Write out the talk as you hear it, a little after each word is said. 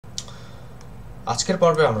আজকের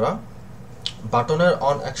পর্বে আমরা বাটনের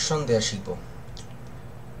অন অ্যাকশন দেওয়া শিখব।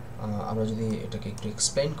 আমরা যদি এটাকে একটু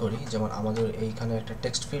এক্সপ্লেইন করি, যেমন আমাদের এইখানে একটা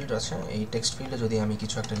টেক্সট ফিল্ড আছে। এই টেক্সট ফিল্ডে যদি আমি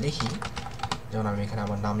কিছু একটা লিখি, যেমন আমি এখানে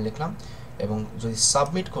আমার নাম লিখলাম এবং যদি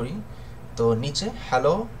সাবমিট করি, তো নিচে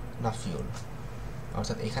হ্যালো নাফিউল,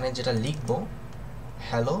 অর্থাৎ এখানে যেটা লিখব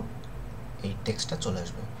হ্যালো এই টেক্সটটা চলে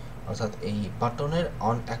আসবে। অর্থাৎ এই বাটনের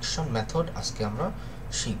অন অ্যাকশন মেথড আজকে আমরা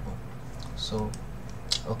শিখব। সো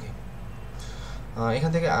ওকে,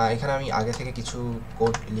 এখানে আমি আগে থেকে কিছু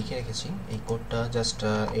কোড লিখে রেখেছি। এই কোডটা জাস্ট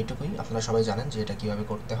এইটুকুই, আপনারা সবাই জানেন যে এটা কীভাবে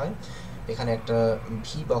করতে হয়। এখানে একটা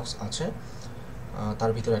ভি বক্স আছে,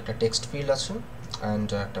 তার ভিতরে একটা টেক্সট ফিল্ড আছে অ্যান্ড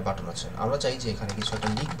একটা বাটন আছে। আমরা চাই যে এখানে কিছু একটা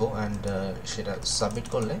লিখবো অ্যান্ড সেটা সাবমিট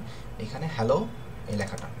করলে এখানে হ্যালো এই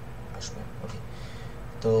লেখাটা আসবে। ওকে,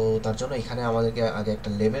 তো তার জন্য এখানে আমাদেরকে আগে একটা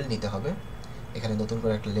লেবেল নিতে হবে। এখানে নতুন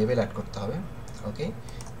করে একটা লেবেল অ্যাড করতে হবে। ওকে,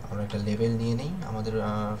 আমরা একটা লেবেল নিয়ে নিই আমাদের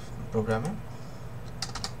প্রোগ্রামে।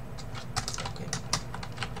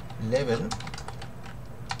 level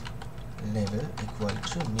equal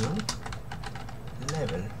to new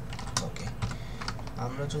level। ওকে,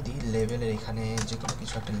 আমরা যদি লেভেলের এখানে যে কোনো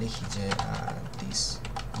কিছু একটা লিখি যে this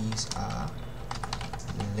is a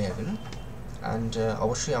level and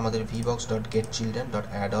অবশ্যই আমাদের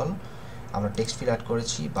vbox.getChildren.addAll আমরা টেক্সট ফিল্ড অ্যাড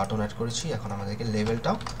করেছি, বাটন অ্যাড করেছি, এখন আমাদেরকে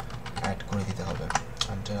লেভেলটাও অ্যাড করে দিতে হবে।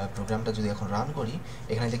 অ্যান্ড প্রোগ্রামটা যদি এখন রান করি,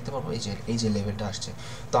 এখানে দেখতে পাবো এই যে লেভেলটা আসছে।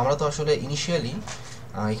 তো আমরা তো আসলে ইনিশিয়ালি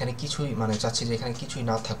এখানে কিছুই চাচ্ছি যে এখানে কিছুই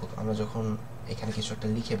না থাকুক। আমরা যখন এখানে কিছু একটা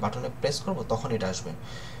লিখে বাটনে প্রেস করব তখন এটা আসবে।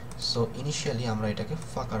 সো ইনিশিয়ালি আমরা এটাকে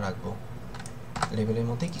ফাঁকা রাখবো, লেভেলের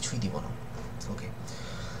মধ্যে কিছুই দিব না। ওকে,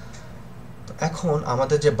 তো এখন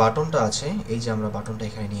আমাদের যে বাটনটা আছে, এই যে আমরা বাটনটা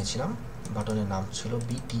এখানে নিয়েছিলাম, বাটনের নাম ছিল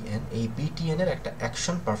BTN। এই BTN এর একটা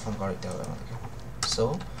অ্যাকশন পারফর্ম করাতে হবে আমাদেরকে। So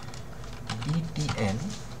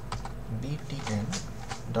BTN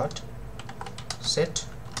dot set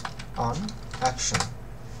on action,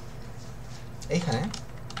 এইখানে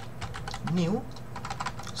new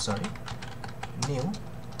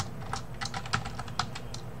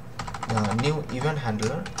event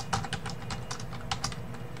handler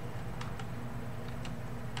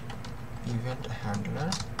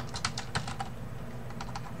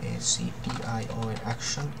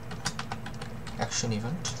action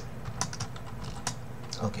event.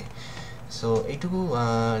 ওকে, সো এইটুকু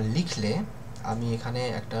লিখলে আমি এখানে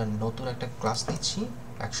একটা নতুন একটা ক্লাস দিচ্ছি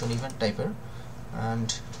অ্যাকশন ইভেন্ট টাইপের। অ্যান্ড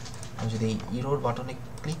আমি যদি এই ইরোর বাটনে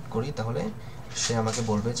ক্লিক করি তাহলে সে আমাকে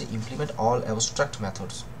বলবে যে implement all abstract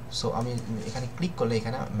methods. So আমি এখানে ক্লিক করলে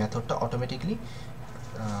এখানে মেথডটা অটোমেটিকলি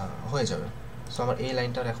হয়ে যাবে। সো আমার এই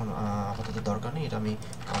লাইনটার এখন আপাতত দরকার নেই, এটা আমি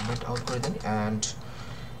কমেন্ট আউট করে দিই অ্যান্ড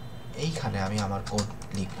এইখানে আমি আমার কোড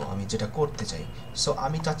লিখবো, আমি যেটা করতে চাই। সো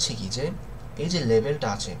আমি চাচ্ছি কি যে এই যে লেভেলটা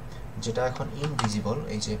আছে যেটা এখন ইনভিজিবল,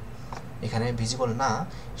 এই যে এখানে ভিজিবল না,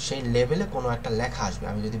 সেই লেভেলে কোনো একটা লেখা আসবে।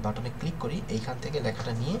 আমি যদি বাটনে ক্লিক করি এইখান থেকে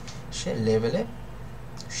লেখাটা নিয়ে সে লেভেলে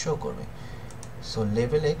শো করবে। সো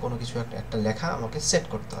লেভেলে কোনো কিছু একটা লেখা আমাকে সেট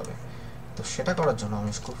করতে হবে। তো সেটা করার জন্য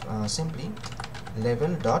আমি খুব simply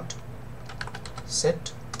level dot set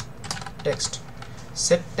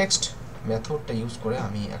text মেথডটা use করে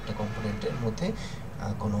আমি একটা কম্পোনেন্টের মধ্যে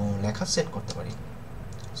কোনো লেখা সেট করতে পারি।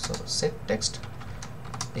 সো সেট টেক্সট,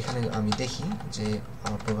 এখানে আমি দেখি যে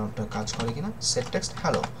আমার প্রোগ্রামটা কাজ করে কিনা। Set text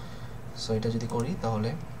hello. সো এটা যদি করি তাহলে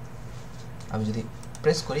আমি যদি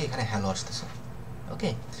প্রেস করি এখানে হ্যালো আসতেছে। ওকে,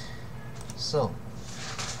 সো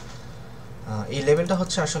এই লেভেলটা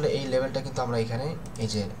হচ্ছে আসলে এই লেভেলটা কিন্তু আমরা এখানে এই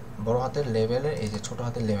যে বড় হাতের লেভেলের এই যে ছোট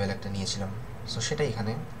হাতের লেভেল একটা নিয়েছিলাম। সো সেটা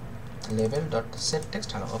এখানে level dot set text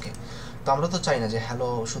hello. ওকে, তো আমরা তো চাই না যে হ্যালো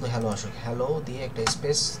শুধু হ্যালো আসুক, হ্যালো দিয়ে একটা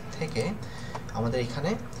স্পেস থেকে আমাদের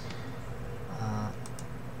এখানে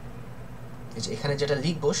এখানে যেটা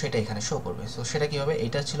লিখবো সেটা এখানে শো করবে। সো সেটা কি হবে,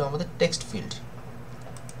 এটা ছিল আমাদের টেক্সট ফিল্ড।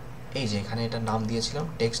 এই যে এখানে এটা নাম দিয়েছিলাম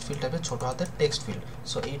টেক্সট ফিল্ড টাইপের, ছোট হাতের টেক্সট ফিল্ড।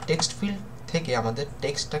 সো এই টেক্সট ফিল্ড থেকে আমাদের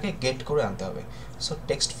টেক্সটটাকে গেট করে আনতে হবে। So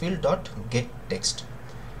text field dot gate text.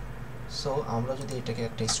 So আমরা যদি এটাকে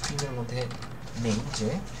একটা স্ট্রিংয়ের মধ্যে নেই যে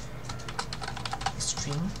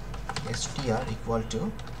string str equal to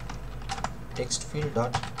text field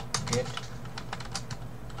dot gate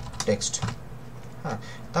text. হ্যাঁ,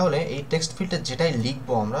 তাহলে এই টেক্সট ফিল্ডে যেটাই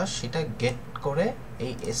লিখবো আমরা সেটা গেট করে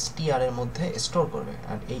এই str এর মধ্যে স্টোর করবে।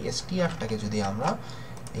 আর এই strটাকে যদি আমরা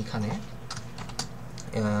এখানে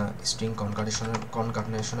স্ট্রিং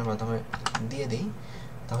কনকাটেনেশনের মাধ্যমে দিয়ে দিই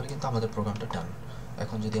তাহলে কিন্তু আমাদের প্রোগ্রামটা ডান।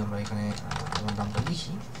 এখন যদি আমরা এখানে আমার নামটা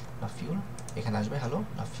লিখি নাফিউল, এখানে আসবে হ্যালো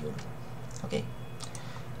নাফিউল। ওকে,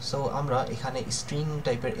 সো আমরা এখানে স্ট্রিং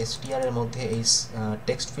টাইপের str এর মধ্যে এই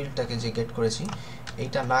টেক্সট ফিল্ডটাকে যে গেট করেছি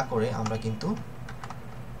এইটা না করে আমরা কিন্তু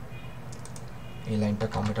এই লাইনটা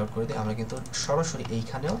কমেন্ট আউট করে দিই, আমরা কিন্তু সরাসরি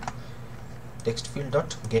এইখানেও text field dot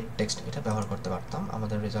gate text এটা ব্যবহার করতে পারতাম,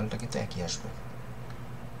 আমাদের রেজাল্টটা কিন্তু একই আসবে।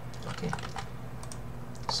 ওকে,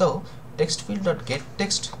 so text field dot gate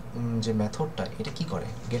text যে মেথডটা এটা কি করে,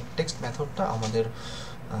 গেট টেক্সট মেথডটা আমাদের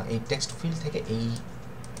এই টেক্সট ফিল্ড থেকে এই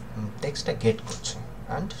টেক্সটটা গেট করছে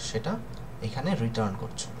অ্যান্ড সেটা এখানে রিটার্ন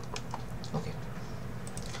করছে। ওকে,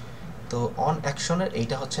 তো অন অ্যাকশনের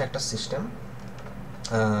এইটা হচ্ছে একটা সিস্টেম।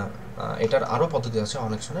 এটার আরও পদ্ধতি আছে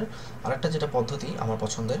অন অ্যাকশনের। আরেকটা যেটা পদ্ধতি আমার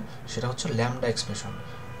পছন্দের সেটা হচ্ছে ল্যামডা এক্সপ্রেশন।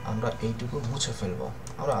 আমরা এইটুকু মুছে ফেলবো,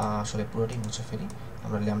 আমরা আসলে পুরোটাই মুছে ফেলি,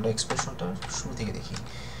 আমরা ল্যামডা এক্সপ্রেশনটা শুরু থেকে দেখি।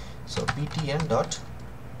 So btn dot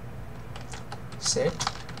set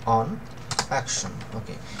on action.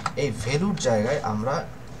 ওকে, এই ভ্যালুর জায়গায় আমরা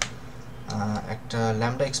একটা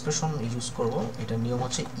ল্যামডা এক্সপ্রেশন ইউজ করব। এটার নিয়ম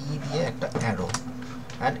হচ্ছে ই দিয়ে একটা অ্যারো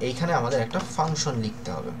অ্যান্ড এইখানে আমাদের একটা ফাংশন লিখতে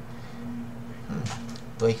হবে।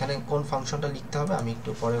 তো এখানে কোন ফাংশনটা লিখতে হবে আমি একটু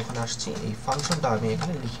পরে ওখানে আসছি। এই ফাংশনটা আমি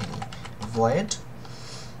এখানে লিখে নিই, ভয়েড,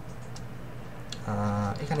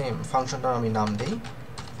 এখানে ফাংশনটার আমি নাম দেই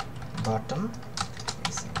বাটন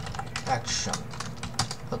অ্যাকশন।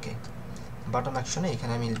 ওকে, বাটন অ্যাকশনে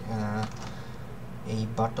এখানে আমি এই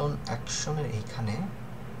বাটন অ্যাকশনের এইখানে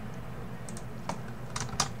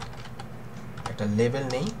একটা লেবেল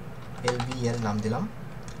নেই, lbl নাম দিলাম,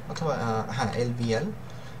 অথবা হ্যাঁ lbl।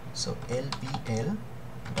 So lbl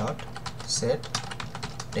dot set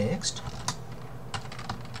text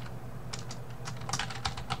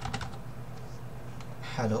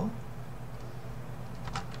hello,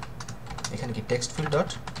 এখানে কি text field dot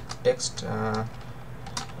text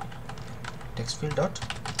field dot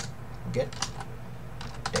gate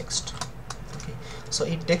text. ওকে, সো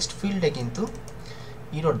এই টেক্সট ফিল্ডে কিন্তু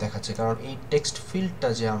ইরর দেখাচ্ছে, কারণ এই টেক্সট ফিল্ডটা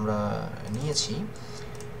যে আমরা নিয়েছি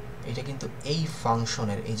এটা কিন্তু এই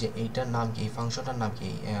ফাংশনের, এই যে এইটার নাম কি, এই ফাংশনটার নাম কি,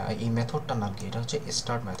 এই মেথডটার নাম কি, এটা হচ্ছে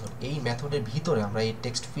স্টার্ট মেথড। এই মেথডের ভিতরে আমরা এই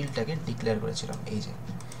টেক্সট ফিল্ডটাকে ডিক্লেয়ার করেছিলাম, এই যে,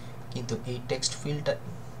 কিন্তু এই টেক্সট ফিল্ডটা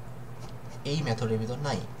এই মেথডের ভিতর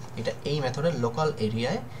নাই, এটা এই মেথডের লোকাল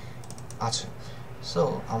এরিয়ায় আছে। সো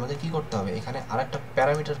আমাদের কি করতে হবে, এখানে আরেকটা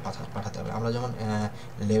প্যারামিটার পাঠাতে হবে। আমরা যেমন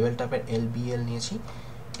লেভেল টাইপের lbl নিয়েছি,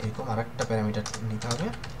 এরকম আরেকটা প্যারামিটার নিতে হবে,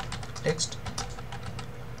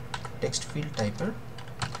 টেক্সট ফিল্ড টাইপের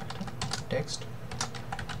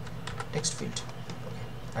টেক্সট ফিল্ড। ওকে,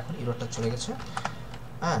 এখন ইররটা চলে গেছে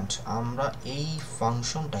অ্যান্ড আমরা এই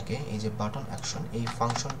ফাংশনটাকে, এই যে বাটন অ্যাকশন, এই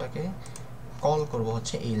ফাংশনটাকে কল করব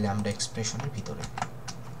হচ্ছে এই ল্যামডা এক্সপ্রেশনের ভিতরে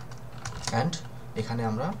অ্যান্ড এখানে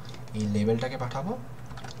আমরা এই লেভেলটাকে পাঠাবো,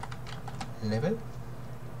 লেভেল,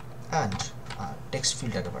 অ্যান্ড টেক্সট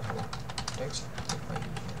ফিল্ডটাকে পাঠাবো,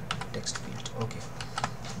 টেক্সট ফিল্ড। ওকে,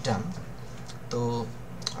 ডান। তো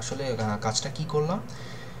আসলে কাজটা কি করলাম,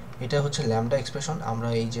 এটা হচ্ছে ল্যামডা এক্সপ্রেশন। আমরা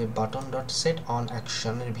এই যে বাটন ডট সেট অন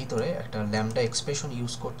অ্যাকশনের ভিতরে একটা ল্যামডা এক্সপ্রেশন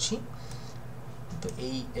ইউজ করছি। তো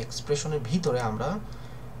এই এক্সপ্রেশনের ভিতরে আমরা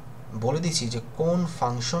বলে দিচ্ছি যে কোন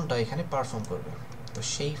ফাংশনটা এখানে পারফর্ম করবে। তো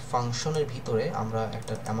সেই ফাংশনের ভিতরে আমরা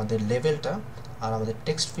একটা আমাদের লেভেলটা আর আমাদের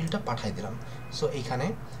টেক্সট ফিল্ডটা পাঠাই দিলাম। সো এইখানে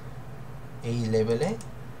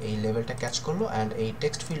এই লেভেলটা ক্যাচ করলো অ্যান্ড এই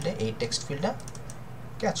টেক্সট ফিল্ডটা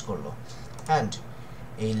ক্যাচ করলো অ্যান্ড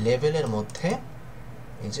এই লেভেলের মধ্যে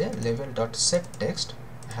এই যে level dot set text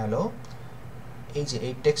hello, এই যে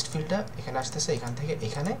এই টেক্সট ফিল্ডটা এখানে আসতেছে, এখান থেকে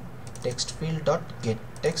এখানে text field dot gate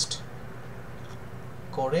text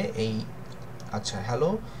করে এই, আচ্ছা, hello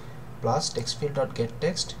plus text field dot gate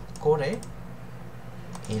text করে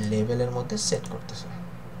এই লেভেলের মধ্যে সেট করতেছে।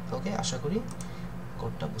 ওকে, আশা করি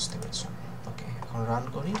কোডটা বুঝতে পেরেছেন। ওকে, এখন রান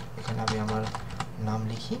করি, এখানে আমি আমার নাম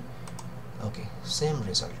লিখি। ওকে, সেম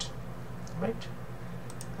রেজাল্ট, রাইট?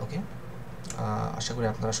 ওকে, আশা করি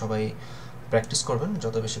আপনারা সবাই প্র্যাকটিস করবেন,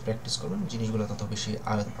 যত বেশি প্র্যাকটিস করবেন জিনিসগুলো তত বেশি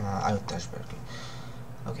আয়ত্তে আসবে আর কি।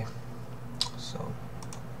 ওকে।